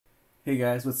Hey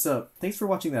guys, what's up? Thanks for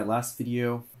watching that last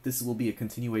video. This will be a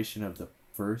continuation of the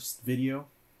first video.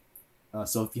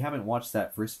 So if you haven't watched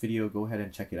that first video, go ahead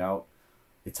and check it out.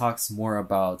 It talks more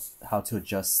about how to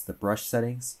adjust the brush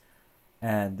settings.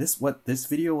 And what this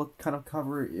video will kind of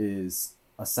cover is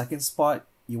a second spot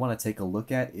you want to take a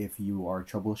look at if you are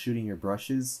troubleshooting your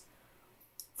brushes.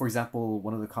 For example,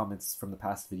 one of the comments from the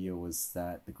past video was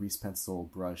that the grease pencil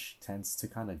brush tends to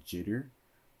kind of jitter,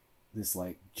 this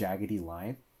like jaggedy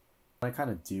line. What I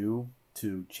kind of do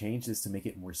to change this to make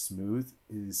it more smooth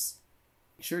is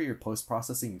make sure your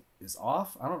post-processing is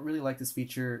off. I don't really like this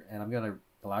feature, and I'm going to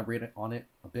elaborate on it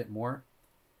a bit more.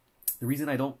 The reason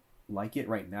I don't like it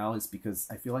right now is because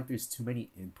I feel like there's too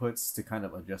many inputs to kind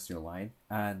of adjust your line.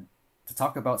 And to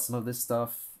talk about some of this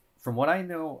stuff, from what I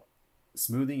know,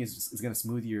 smoothing is going to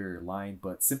smooth your line,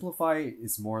 but simplify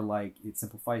is more like it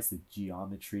simplifies the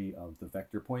geometry of the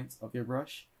vector points of your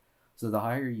brush. So the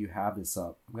higher you have this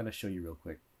up, I'm going to show you real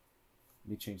quick.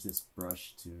 Let me change this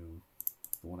brush to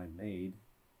the one I made.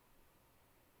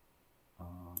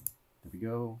 There we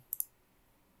go.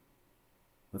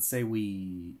 Let's say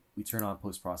we turn on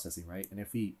post-processing, right? And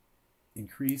if we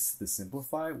increase the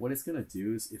simplify, what it's going to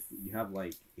do is if you have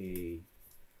like a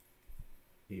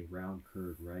round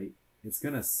curve, right? It's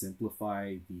going to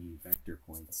simplify the vector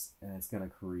points, and it's going to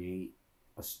create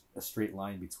a straight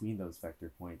line between those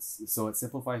vector points. So it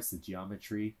simplifies the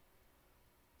geometry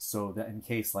so that in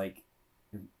case like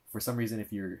for some reason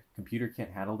if your computer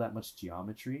can't handle that much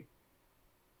geometry,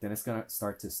 then it's gonna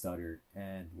start to stutter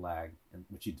and lag,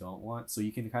 which you don't want. So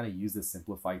you can kind of use the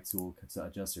simplify tool to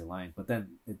adjust your line, but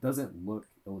then it doesn't look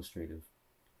illustrative.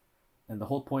 And the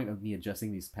whole point of me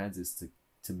adjusting these pens is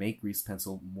to make grease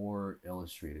pencil more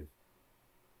illustrative.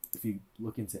 If you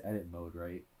look into edit mode,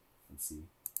 right, let's see,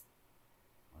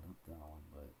 not that one,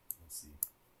 but let's see.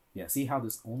 Yeah, see how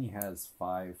this only has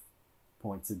 5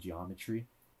 points of geometry,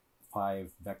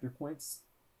 5 vector points,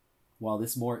 while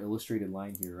this more illustrated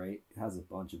line here, right, it has a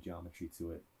bunch of geometry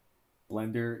to it.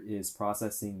 Blender is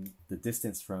processing the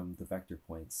distance from the vector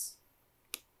points.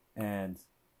 And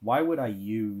why would I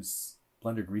use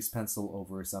Blender Grease Pencil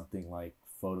over something like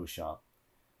Photoshop?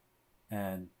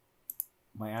 And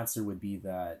my answer would be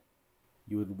that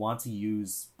you would want to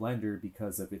use Blender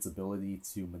because of its ability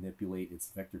to manipulate its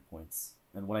vector points.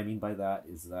 And what I mean by that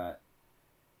is that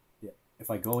if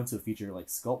I go into a feature like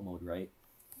Sculpt mode, right,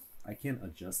 I can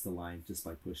adjust the line just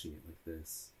by pushing it like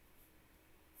this.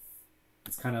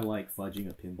 It's kind of like fudging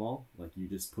a pinball, like you're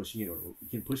just pushing it, or you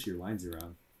can push your lines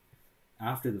around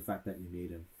after the fact that you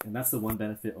made them. And that's the one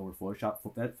benefit over Photoshop.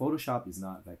 That Photoshop is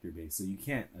not vector based, so you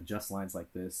can't adjust lines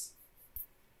like this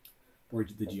or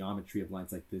the geometry of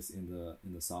lines like this in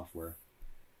the software.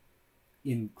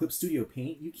 In Clip Studio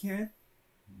Paint you can,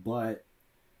 but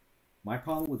my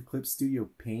problem with Clip Studio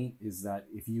Paint is that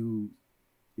if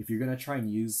you're gonna try and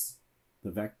use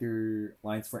the vector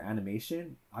lines for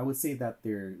animation, I would say that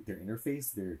their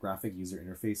interface, their graphic user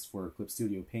interface for Clip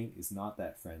Studio Paint is not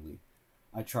that friendly.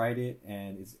 I tried it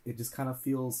and it just kind of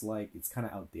feels like it's kind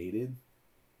of outdated,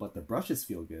 but the brushes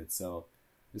feel good. So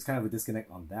there's kind of a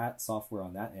disconnect on that software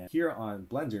on that end. Here on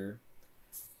Blender,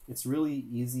 it's really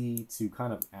easy to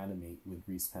kind of animate with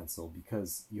Grease Pencil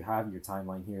because you have your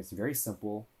timeline here. It's very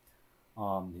simple.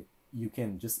 You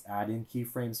can just add in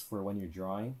keyframes for when you're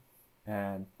drawing,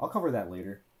 and I'll cover that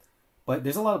later. But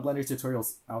there's a lot of Blender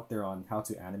tutorials out there on how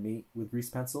to animate with Grease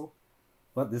Pencil.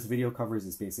 What this video covers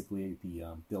is basically the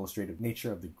illustrative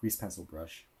nature of the Grease Pencil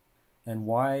brush. And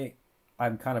why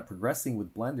I'm kind of progressing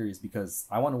with Blender is because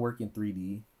I want to work in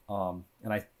 3D,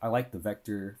 and I like the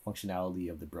vector functionality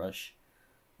of the brush.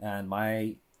 And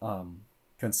my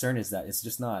concern is that it's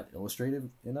just not illustrative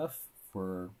enough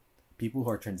for people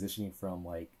who are transitioning from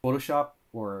like Photoshop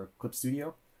or Clip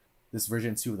Studio. This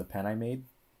version 2 of the pen I made,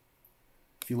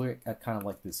 if you look at kind of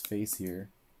like this face here,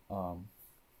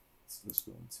 let's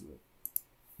go into it.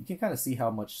 You can kind of see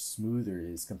how much smoother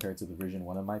it is compared to the version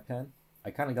 1 of my pen. I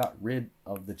kind of got rid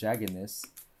of the jaggedness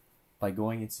by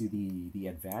going into the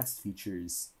advanced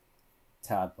features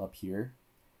tab up here.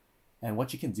 And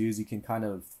what you can do is you can kind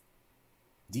of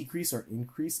decrease or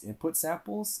increase input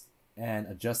samples and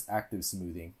adjust active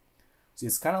smoothing. So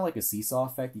it's kind of like a seesaw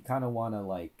effect. You kind of want to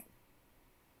like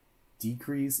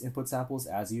decrease input samples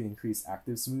as you increase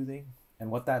active smoothing. And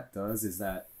what that does is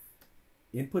that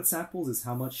input samples is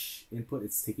how much input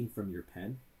it's taking from your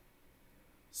pen.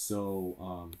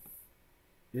 So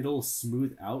it'll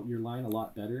smooth out your line a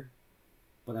lot better,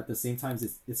 but at the same time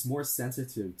it's more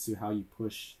sensitive to how you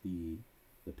push the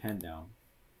pen down.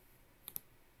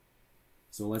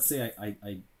 So let's say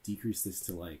I decrease this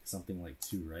to like something like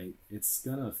 2, right? It's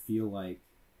gonna feel like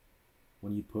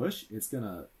when you push, it's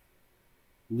gonna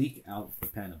leak out the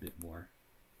pen a bit more.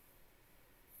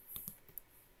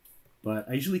 But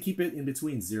I usually keep it in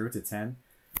between 0 to 10.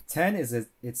 10 is it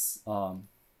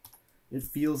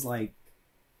feels like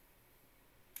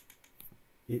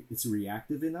it's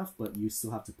reactive enough, but you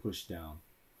still have to push down.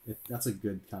 That's a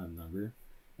good kind of number.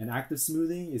 And active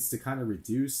smoothing is to kind of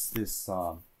reduce this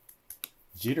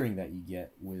jittering that you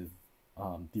get with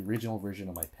the original version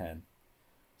of my pen.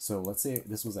 So let's say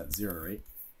this was at 0,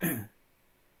 right?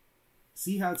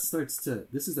 See how it starts to,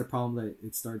 this is the problem that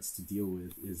it starts to deal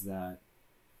with, is that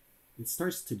it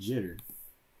starts to jitter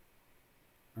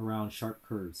around sharp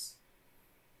curves.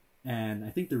 And I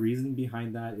think the reasoning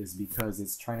behind that is because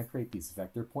it's trying to create these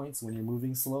vector points when you're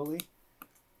moving slowly.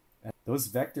 And those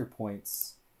vector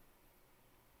points,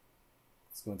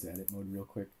 let's go into edit mode real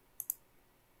quick.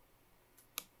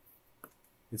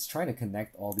 It's trying to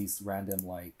connect all these random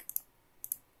like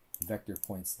vector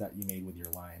points that you made with your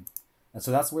line. And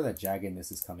so that's where that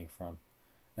jaggedness is coming from.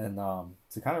 And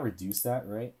to kind of reduce that,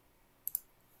 right?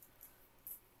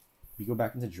 You go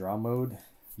back into draw mode,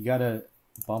 you gotta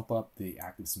bump up the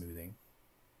active smoothing.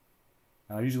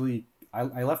 I usually,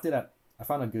 I left it at, I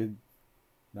found a good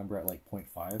number at like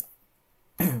 0.5.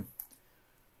 And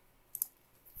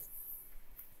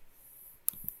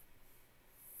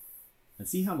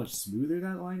see how much smoother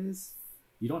that line is?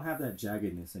 You don't have that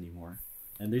jaggedness anymore.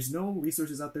 And there's no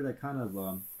resources out there that kind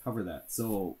of cover that.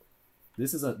 So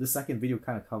this second video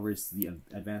kind of covers the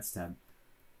advanced tab.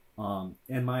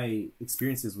 And my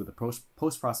experiences with the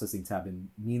post-processing tab, and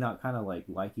me not kind of like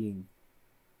liking,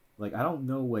 like I don't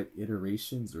know what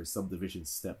iterations or subdivision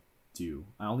step do.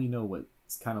 I only know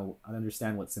what's kind of, I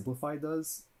understand what simplify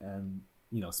does, and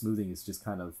you know, smoothing is just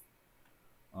kind of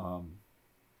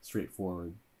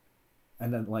straightforward.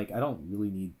 And then like I don't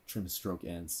really need trim stroke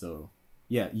ends, so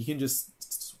yeah, you can just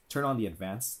turn on the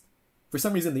advanced. For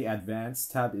some reason, the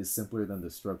advanced tab is simpler than the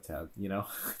stroke tab. You know,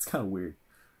 it's kind of weird.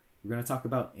 We're going to talk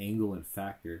about angle and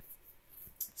factor.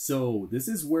 So this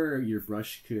is where your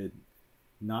brush could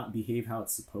not behave how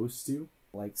it's supposed to.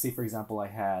 Like, say for example, I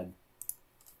had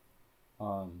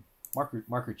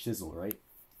marker chisel, right?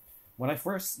 When I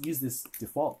first use this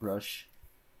default brush,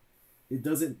 it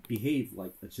doesn't behave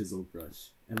like a chisel brush.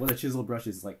 And what a chisel brush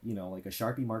is like, you know, like a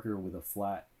Sharpie marker with a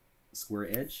flat square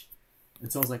edge.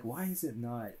 And so I was like, why is it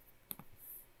not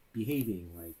behaving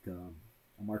like a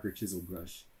marker chisel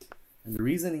brush? And the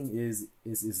reasoning is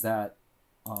that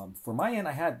for my end,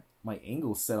 I had my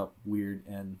angle set up weird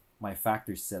and my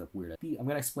factors set up weird. I'm going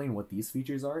to explain what these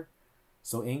features are.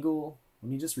 So angle,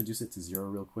 let me just reduce it to 0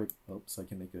 real quick. Oh, so I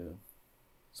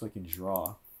can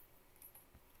draw.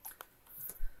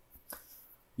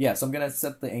 Yeah, so I'm going to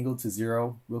set the angle to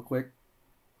 0 real quick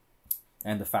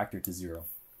and the factor to 0.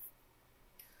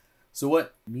 So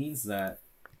what means that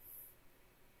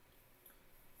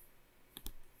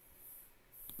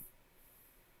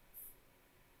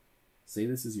say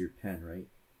this is your pen, right?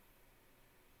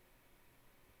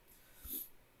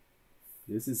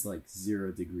 This is like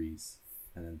 0 degrees.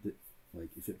 And then like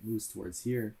if it moves towards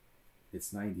here,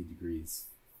 it's 90 degrees.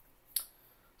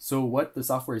 So what the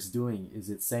software is doing is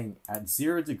it's saying at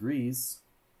 0 degrees,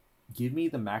 give me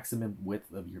the maximum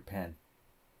width of your pen.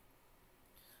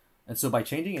 And so by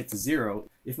changing it to 0,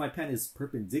 if my pen is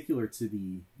perpendicular to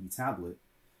the tablet,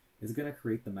 it's going to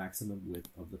create the maximum width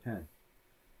of the pen.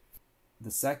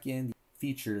 The second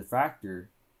feature, factor,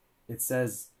 it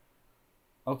says,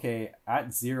 okay,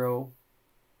 at 0,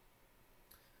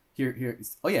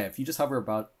 oh yeah, if you just hover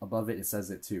above it, it says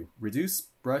it too. Reduce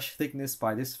brush thickness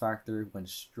by this factor when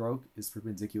stroke is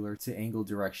perpendicular to angle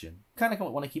direction. Kind of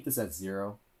want to keep this at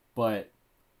 0, but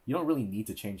you don't really need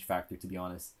to change factor, to be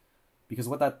honest, because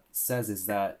what that says is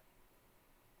that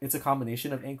it's a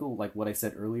combination of angle, like what I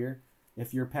said earlier.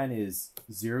 If your pen is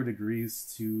 0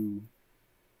 degrees to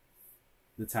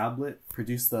the tablet,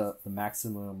 produce the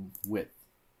maximum width.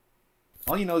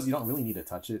 All you know is you don't really need to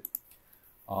touch it.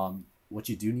 What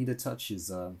you do need to touch is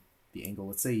the angle.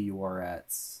 Let's say you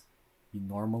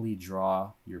normally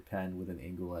draw your pen with an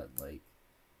angle at like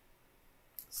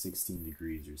 16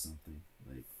 degrees or something,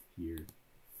 like here.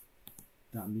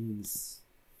 That means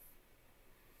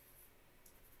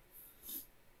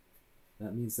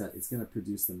that it's going to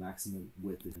produce the maximum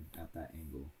width at that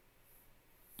angle.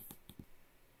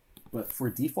 But for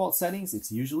default settings,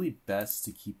 it's usually best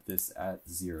to keep this at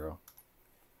 0.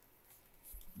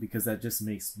 Because that just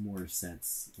makes more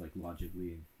sense, like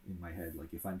logically in my head.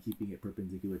 Like if I'm keeping it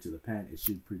perpendicular to the pen, it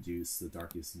should produce the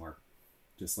darkest mark,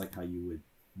 just like how you would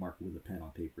mark with a pen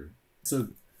on paper. So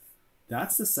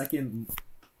that's the second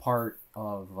part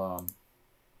of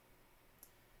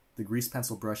the grease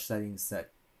pencil brush settings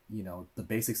that you know, the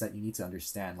basics that you need to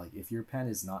understand. Like if your pen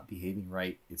is not behaving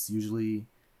right, it's usually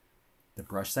the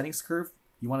brush settings curve.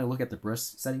 You want to look at the brush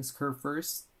settings curve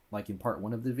first, like in part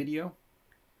 1 of the video,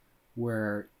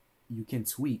 where you can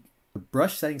tweak the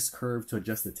brush settings curve to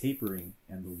adjust the tapering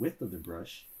and the width of the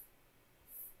brush.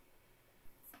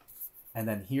 And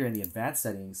then here in the advanced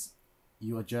settings,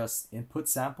 you adjust input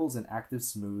samples and active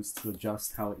smooths to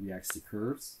adjust how it reacts to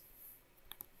curves.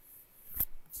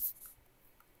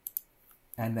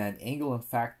 And then angle and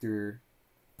factor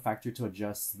to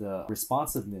adjust the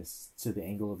responsiveness to the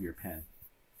angle of your pen.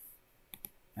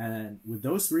 And with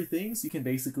those 3 things, you can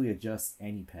basically adjust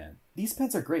any pen. These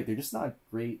pens are great. They're just not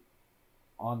great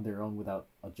on their own without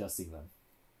adjusting them.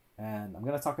 And I'm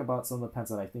going to talk about some of the pens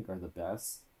that I think are the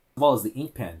best. As well as the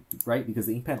ink pen, right? Because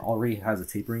the ink pen already has a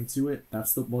tapering to it.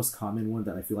 That's the most common one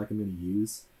that I feel like I'm going to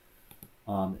use.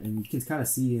 And you can kind of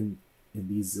see in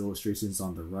these illustrations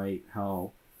on the right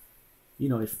how, you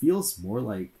know, it feels more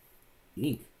like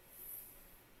ink,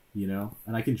 you know?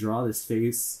 And I can draw this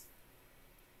face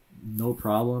no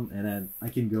problem, and then I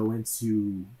can go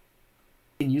into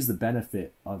use the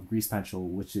benefit of Grease Pencil,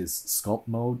 which is Sculpt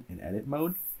mode and Edit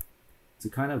mode, to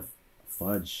kind of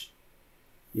fudge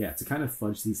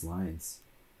these lines.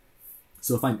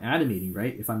 So if I'm animating,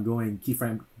 right, if I'm going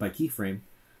keyframe by keyframe,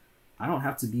 I don't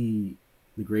have to be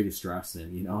the greatest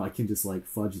draftsman, you know? I can just like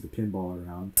fudge the pinball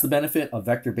around. The benefit of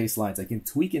vector-based lines, I can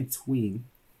tweak and tween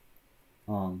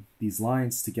these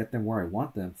lines to get them where I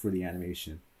want them for the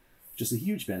animation. Just a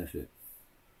huge benefit.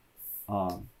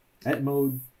 Edit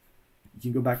mode, you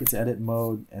can go back into edit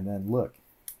mode and then look.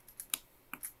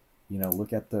 You know,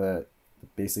 look at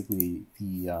basically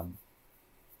the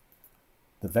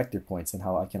vector points and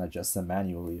how I can adjust them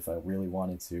manually if I really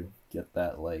wanted to get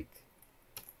that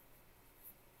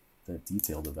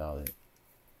detailed about it.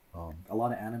 A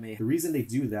lot of anime, the reason they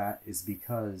do that is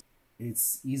because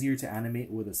it's easier to animate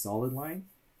with a solid line,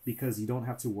 because you don't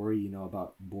have to worry, you know,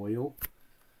 about boil.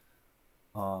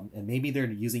 And maybe they're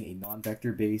using a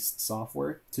non-vector based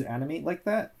software to animate like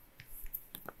that.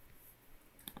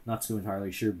 Not too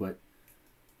entirely sure, but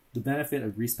the benefit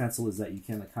of Grease Pencil is that you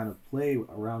can kind of play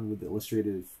around with the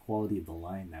illustrative quality of the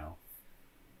line now.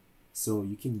 So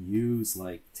you can use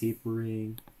like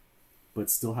tapering, but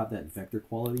still have that vector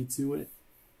quality to it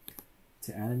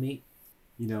to animate.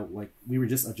 You know, like we were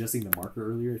just adjusting the marker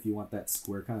earlier. If you want that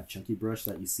square kind of chunky brush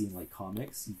that you see in like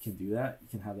comics, you can do that. You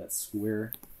can have that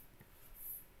square.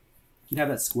 You can have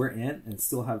that square end and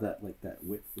still have that like that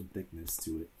width and thickness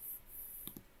to it.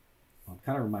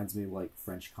 Kind of reminds me of like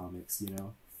French comics, you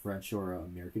know, French or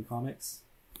American comics,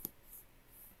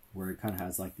 where it kind of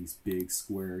has like these big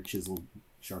square chiseled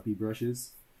Sharpie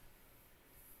brushes.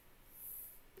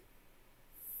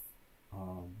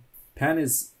 Pen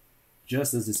is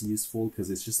just as useful because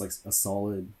it's just like a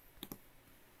solid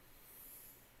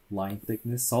line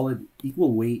thickness, solid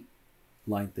equal weight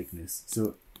line thickness.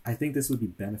 So I think this would be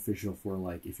beneficial for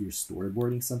like if you're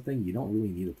storyboarding something, you don't really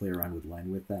need to play around with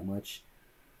line width that much.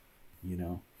 You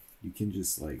know, you can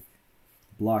just like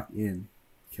block in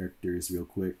characters real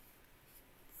quick,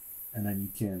 and then you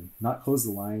can not close the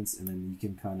lines, and then you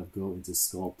can kind of go into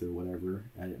Sculpt or whatever,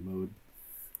 edit mode.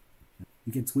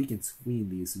 You can tweak and tween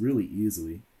these really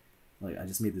easily. Like I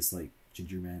just made this like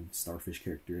Ginger Man starfish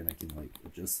character, and I can like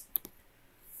adjust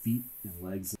feet and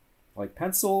legs. Like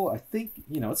pencil, I think,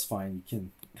 you know, it's fine. You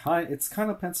can it's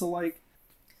kind of pencil-like.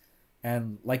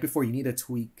 And like before, you need to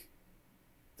tweak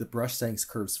the brush settings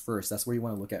curves first. That's where you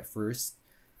want to look at first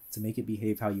to make it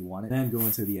behave how you want it. Then go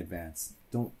into the advanced.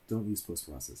 Don't use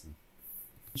post-processing.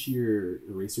 Change your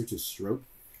eraser to stroke,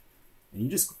 and you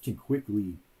just can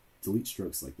quickly delete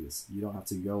strokes like this. You don't have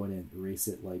to go in and erase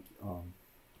it like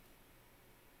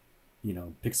you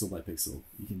know, pixel by pixel.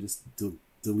 You can just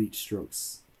delete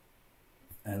strokes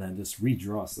and then just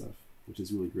redraw stuff, which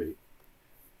is really great.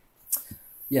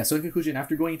 Yeah, so in conclusion,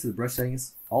 after going into the brush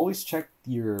settings, always check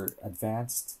your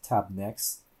advanced tab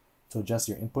next to adjust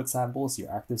your input samples,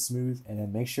 your active smooth, and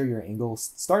then make sure your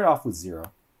angles start off with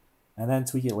 0, and then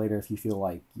tweak it later if you feel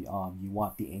like you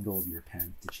want the angle of your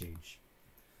pen to change.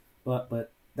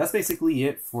 But that's basically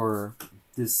it for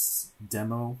this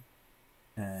demo,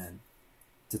 and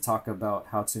to talk about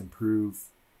how to improve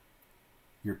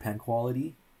your pen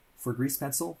quality for Grease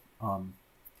Pencil.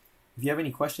 If you have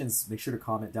any questions, make sure to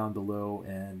comment down below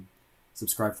and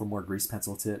subscribe for more Grease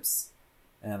Pencil tips.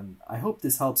 And I hope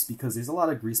this helps, because there's a lot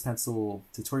of Grease Pencil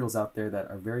tutorials out there that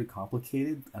are very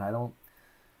complicated, and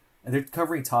they're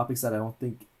covering topics that I don't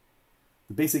think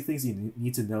the basic things you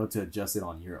need to know to adjust it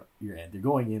on your end. They're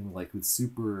going in like with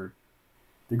super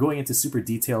they're going into super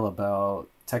detail about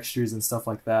textures and stuff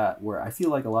like that, where I feel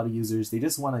like a lot of users, they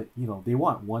just want to, they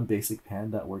want one basic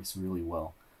pen that works really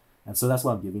well. And so that's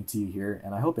what I'm giving to you here,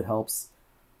 and I hope it helps.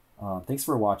 Thanks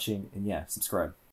for watching, and yeah, subscribe.